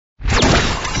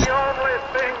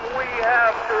thing we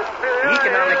have to fear. The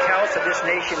economic health of this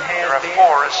nation has There are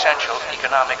four essential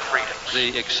economic freedoms.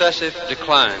 The excessive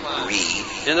decline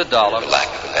in the dollar, for lack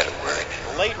of a better word.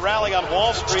 The late rally on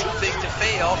Wall Street. Too big to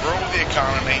fail. Growing the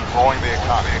economy.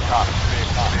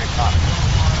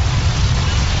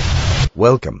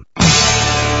 Welcome.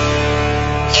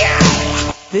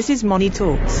 This is Money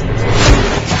Talks.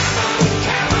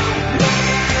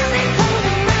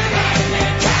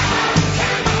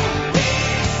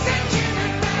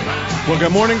 Well,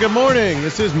 good morning.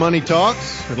 This is Money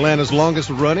Talks, Atlanta's longest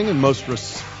running and most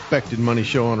respected money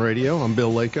show on radio. I'm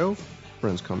Bill Lako.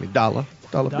 Friends call me Dollar.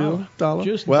 Bill.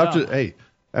 Just well, dollar.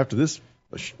 after this,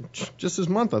 just this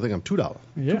month, I think I'm $2.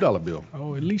 Yeah. $2 bill.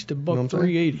 Oh, at least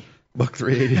 $1.380.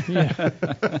 $1.380.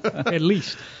 Yeah, at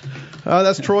least.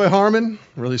 That's Troy Harmon,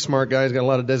 really smart guy. He's got a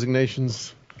lot of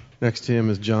designations. Next to him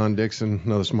is John Dixon,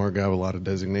 another smart guy with a lot of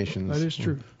designations. That is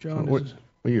true. John is...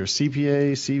 Well, you're a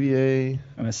CPA, CVA?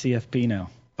 I'm a CFP now.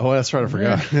 Oh, that's right. I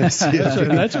forgot. Yeah.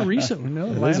 that's a recent one.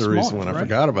 No, that's a recent one. I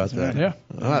forgot about that. Yeah.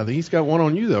 I think he's got one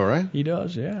on you, though, right? He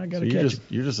does, yeah. I got to catch him.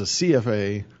 You're just a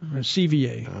CFA. A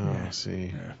CVA. Oh, yeah. I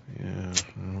see. Yeah. I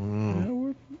don't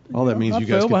know. Yeah, all that means you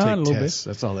guys can take tests.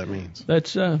 That's all that means.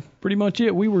 That's pretty much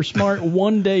it. We were smart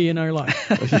one day in our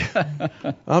life.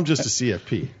 I'm just a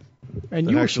CFP. And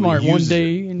you were smart one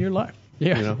day in your life.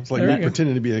 Yeah. You know, it's like me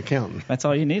pretending to be an accountant. That's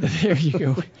all you needed. There you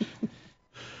go.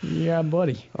 Yeah,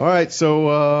 buddy. All right,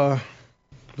 so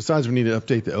besides we need to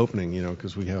update the opening,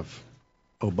 because we have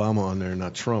Obama on there,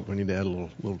 not Trump. We need to add a little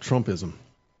Trumpism.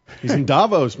 He's in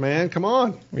Davos, man. Come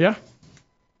on. Yeah.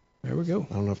 There we go.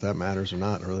 I don't know if that matters or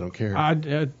not. I really don't care. I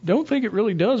don't think it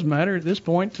really does matter at this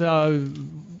point.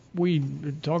 We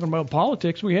talking about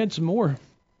politics. We had some more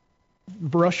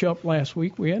brush up last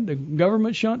week. We had the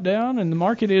government shut down, and the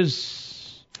market is...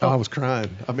 Oh, I was crying.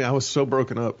 I mean, I was so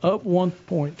broken up. Up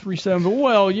 1.37. But,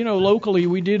 well, locally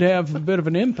we did have a bit of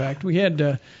an impact. We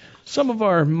had some of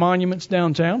our monuments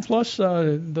downtown, plus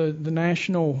the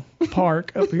national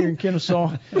park up here in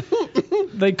Kennesaw.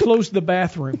 They closed the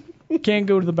bathroom. Can't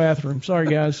go to the bathroom. Sorry,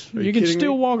 guys. You can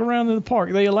still walk around in the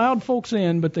park. They allowed folks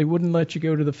in, but they wouldn't let you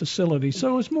go to the facility.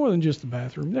 So it's more than just the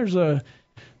bathroom. There's a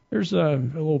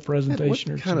little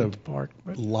presentation or something at the park.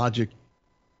 What logic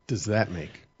does that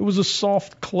make? It was a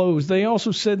soft close. They also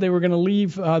said they were going to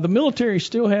leave. The military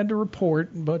still had to report,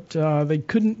 but they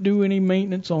couldn't do any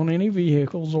maintenance on any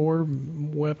vehicles or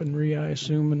weaponry, I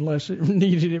assume, unless it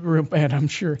needed it real bad, I'm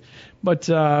sure. But,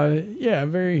 yeah,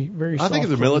 very, very soft I think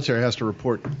if the close. military has to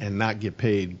report and not get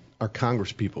paid, our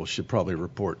Congress people should probably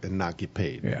report and not get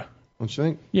paid. Yeah. Don't you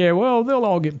think? Yeah, well, they'll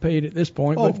all get paid at this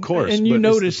point. Oh, of course. And you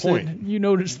noticed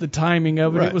the timing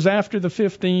of it. Right. It was after the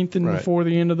 15th and right. before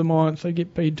the end of the month. They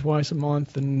get paid twice a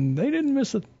month, and they didn't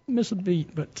miss a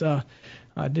beat. But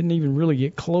I didn't even really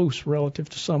get close relative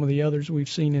to some of the others we've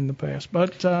seen in the past.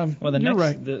 But well, you're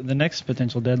right. The next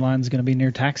potential deadline is going to be near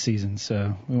tax season,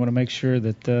 so we want to make sure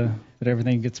that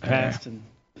everything gets passed. And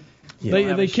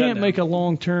they can't make a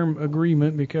long-term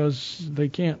agreement because they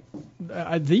can't.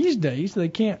 These days, they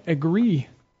can't agree.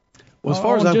 Well, as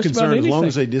far as I'm concerned, as long anything.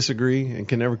 as they disagree and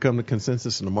can never come to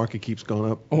consensus and the market keeps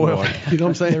going up, well, you know what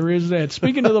I'm saying? There is that.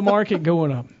 Speaking of the market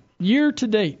going up, year to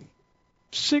date,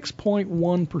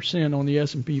 6.1% on the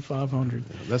S&P 500.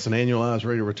 That's an annualized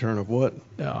rate of return of what?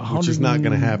 Which is not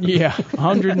going to happen. Yeah, 124%.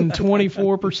 I think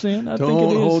it is.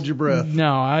 Don't hold your breath.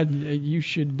 No, you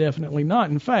should definitely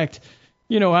not. In fact,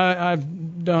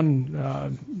 I've done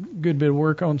a good bit of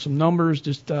work on some numbers.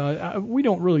 Just we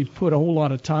don't really put a whole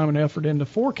lot of time and effort into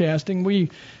forecasting. We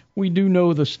do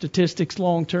know the statistics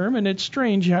long term, and it's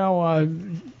strange how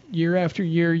year after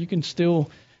year you can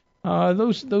still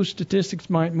those statistics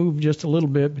might move just a little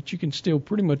bit, but you can still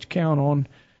pretty much count on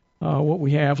what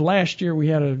we have. Last year we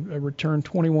had a return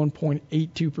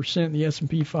 21.82% in the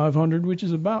S&P 500, which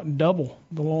is about double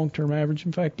the long-term average.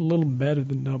 In fact, a little better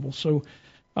than double. So.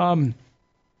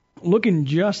 Looking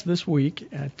just this week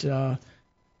at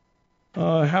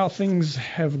how things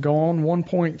have gone,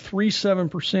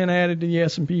 1.37% added to the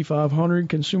S&P 500.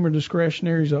 Consumer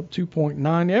discretionary is up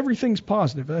 2.9. Everything's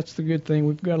positive. That's the good thing.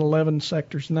 We've got 11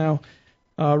 sectors now.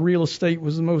 Real estate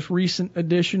was the most recent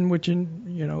addition, which it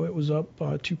was up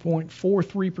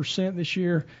 2.43% this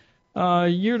year.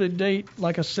 Year to date,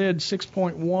 like I said,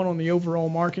 6.1 on the overall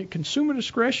market. Consumer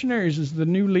discretionaries is the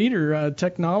new leader.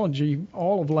 Technology,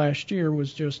 all of last year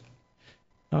was just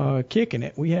kicking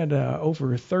it. We had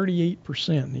over 38%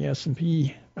 in the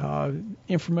S&P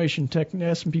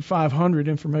S&P 500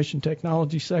 information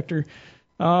technology sector.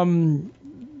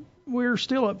 We're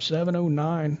still up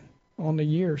 709 on the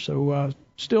year, so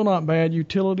Still not bad.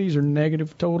 Utilities are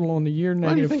negative total on the year,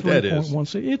 Why do you negative think that is?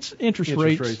 3.16. It's interest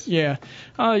Interest rates. rates. Yeah.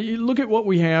 You look at what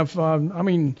we have.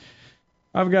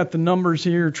 I've got the numbers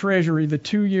here. Treasury, the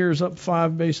 2 years up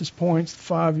 5 basis points, the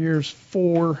 5 years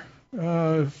 4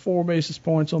 basis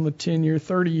points on the 10-year,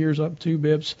 30 years up 2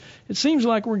 bips. It seems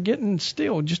like we're getting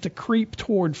still just a creep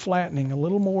toward flattening, a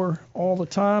little more all the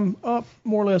time, up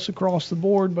more or less across the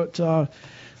board, but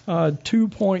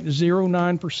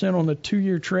 2.09% on the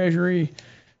 2-year Treasury,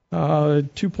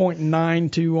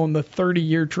 2.92 on the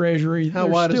 30-year Treasury. How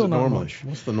There's wide is still it not normally? much.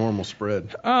 What's the normal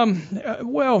spread?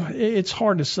 Well, it's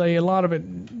hard to say. A lot of it,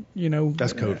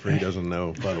 That's code for he doesn't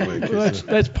know, by the way.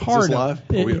 that's part is this of live?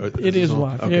 it. It is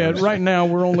live. Okay, Yeah, I'm just- right now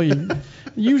we're only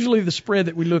usually the spread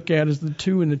that we look at is the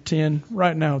 2 and the 10.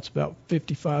 Right now it's about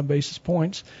 55 basis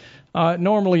points.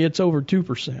 Normally it's over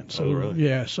 2%. So really?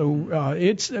 yeah, so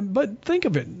but think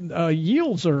of it.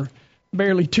 Yields are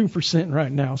barely 2%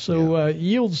 right now. So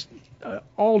yields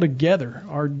altogether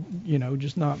are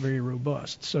just not very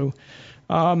robust. So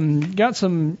got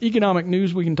some economic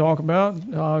news we can talk about.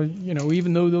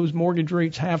 Even though those mortgage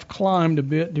rates have climbed a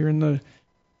bit during the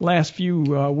last few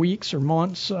weeks or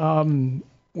months,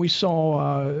 we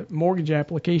saw mortgage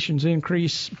applications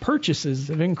increase. Purchases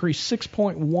have increased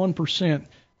 6.1%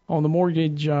 on the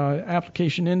mortgage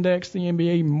application index. The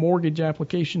MBA mortgage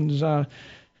applications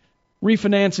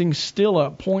refinancing still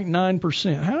up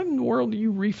 0.9%. How in the world do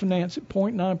you refinance at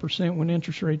 0.9% when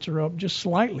interest rates are up just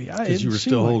slightly? Because you were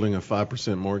still holding a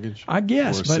 5% mortgage? I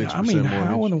guess, or a but 6%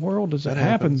 how mortgage? in the world does that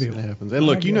happen, Bill? It happens. And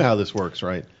look, you know how this works,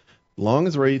 right? Long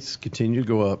as rates continue to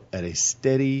go up at a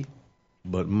steady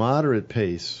but moderate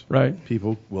pace, right,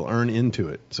 people will earn into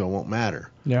it, so it won't matter.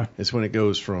 Yeah. It's when it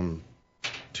goes from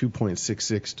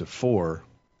 2.66 to 4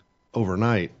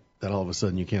 overnight that all of a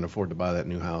sudden you can't afford to buy that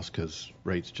new house because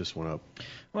rates just went up.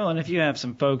 Well, and if you have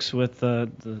some folks with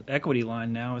the equity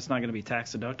line now, it's not going to be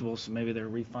tax deductible, so maybe they're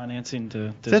refinancing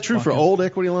to Is that true for old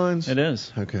equity lines? It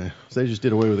is. Okay. So they just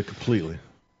did away with it completely.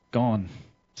 Gone.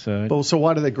 So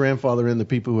why do they grandfather in the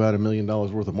people who had $1 million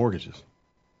worth of mortgages?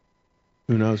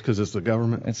 Who knows? Because it's the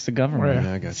government? It's the government.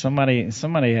 Yeah, I got you.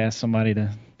 Somebody asked somebody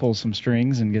to pull some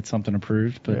strings and get something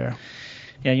approved. But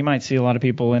yeah, you might see a lot of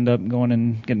people end up going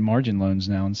and getting margin loans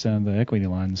now instead of the equity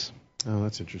lines. Oh,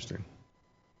 that's interesting.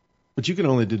 But you can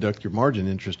only deduct your margin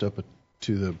interest up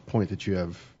to the point that you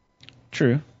have.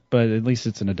 True, but at least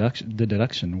it's the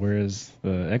deduction, whereas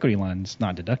the equity line's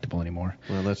not deductible anymore.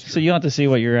 Well, that's true. So you have to see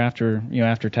what your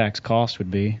after tax cost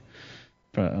would be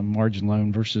for a margin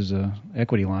loan versus a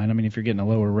equity line. I mean, if you're getting a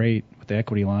lower rate with the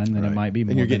equity line, then it might be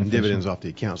more. And you're getting beneficial. dividends off the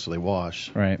account, so they wash.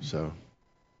 Right. So,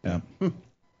 yeah. Of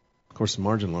course, the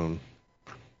margin loan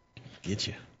gets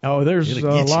you. Oh, there's a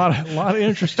lot of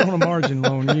interest on a margin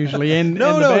loan usually, and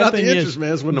No, and the bad not the thing interest, is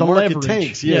man. It's when the market leverage.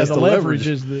 tanks. Yeah, Yes, the the leverage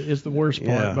leverage. is the worst part.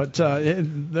 Yeah. But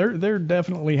they're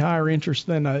definitely higher interest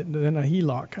than a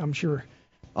HELOC, I'm sure.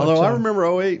 Although I remember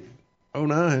 08,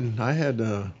 09, I had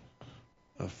a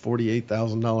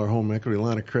 $48,000 home equity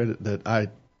line of credit that I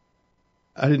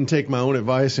didn't take my own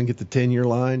advice and get the 10-year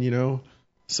line,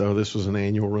 So this was an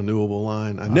annual renewable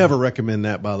line. I never recommend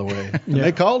that, by the way. And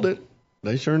they called it.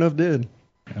 They sure enough did.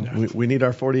 We need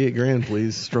our $48,000,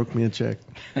 please. Stroke me a check.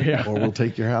 Yeah. Or we'll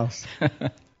take your house.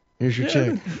 Here's your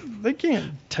check. They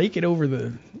can't take it over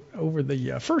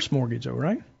the first mortgage, though,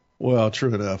 right? Well,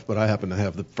 true enough, but I happen to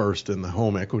have the first and the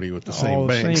home equity with the same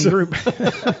bank. Same so- group.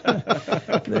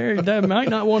 They might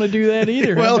not want to do that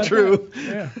either. How Well, about true.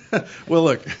 that? Yeah. Well,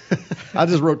 look, I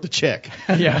just wrote the check.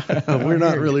 Yeah. We're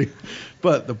not really.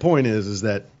 But the point is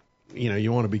that,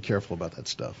 you want to be careful about that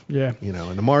stuff. Yeah.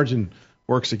 And the margin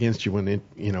works against you when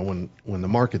the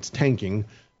market's tanking,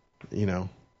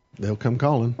 they'll come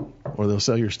calling or they'll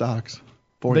sell your stocks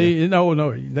for you.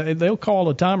 They'll call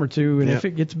a time or two, and Yep. if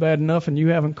it gets bad enough and you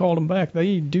haven't called them back,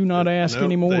 they do not ask Nope,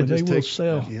 anymore. They just will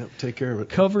sell. Yep, take care of it.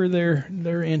 Cover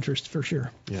their interest for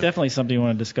sure. Yeah. Definitely something you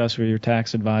want to discuss with your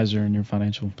tax advisor and your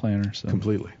financial planner. So.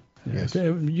 Completely. Yes.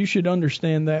 You should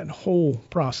understand that whole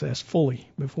process fully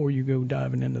before you go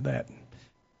diving into that.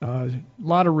 A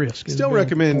lot of risk. has Still been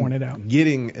recommend pointed out.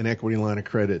 getting an equity line of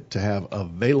credit to have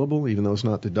available, even though it's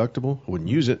not deductible. I wouldn't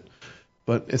use it,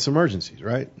 but it's emergencies,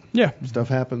 right? Yeah. Stuff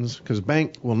happens because a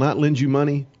bank will not lend you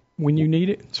money. When you need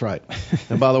it. That's right.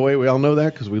 And by the way, we all know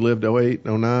that because we lived 08,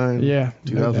 09, Yeah,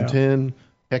 2010.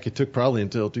 Heck, it took probably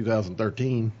until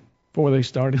 2013. Before they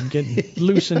started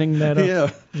loosening that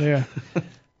up. Yeah.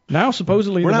 Now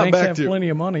supposedly We're the not banks back have to plenty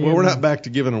of money. Well, we're not back to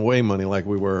giving away money like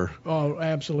we were. Oh,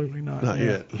 absolutely not. Not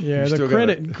yet. Yeah, You the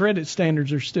still credit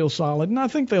standards are still solid, and I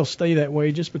think they'll stay that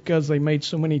way just because they made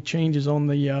so many changes on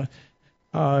the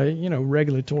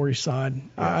regulatory side.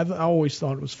 I always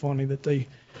thought it was funny that they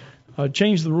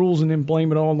change the rules and then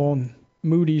blame it all on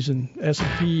Moody's and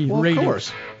S&P ratings. Of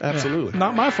course. Absolutely. Yeah,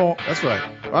 not my fault. That's right.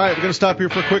 All right, we're going to stop here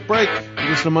for a quick break. You're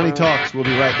listening to Money Talks. We'll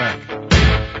be right back.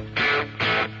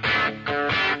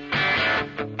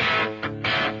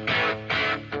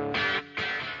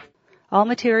 All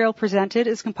material presented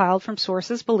is compiled from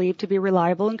sources believed to be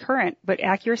reliable and current, but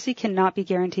accuracy cannot be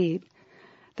guaranteed.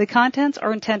 The contents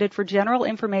are intended for general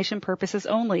information purposes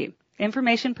only.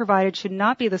 Information provided should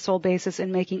not be the sole basis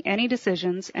in making any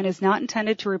decisions and is not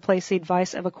intended to replace the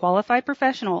advice of a qualified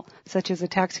professional, such as a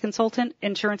tax consultant,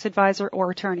 insurance advisor,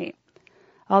 or attorney.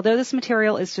 Although this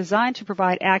material is designed to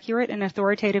provide accurate and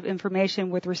authoritative information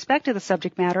with respect to the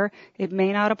subject matter, it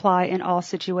may not apply in all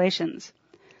situations.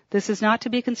 This is not to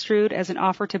be construed as an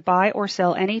offer to buy or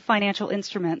sell any financial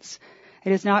instruments.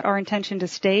 It is not our intention to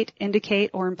state,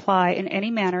 indicate, or imply in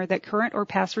any manner that current or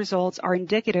past results are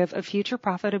indicative of future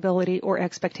profitability or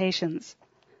expectations.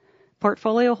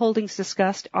 Portfolio holdings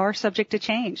discussed are subject to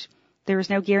change. There is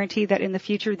no guarantee that in the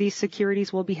future these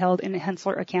securities will be held in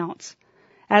Henssler accounts.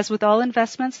 As with all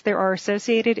investments, there are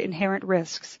associated inherent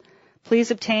risks.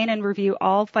 Please obtain and review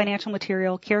all financial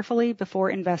material carefully before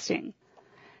investing.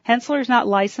 Henssler is not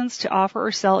licensed to offer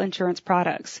or sell insurance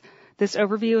products. This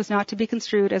overview is not to be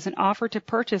construed as an offer to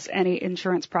purchase any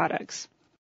insurance products.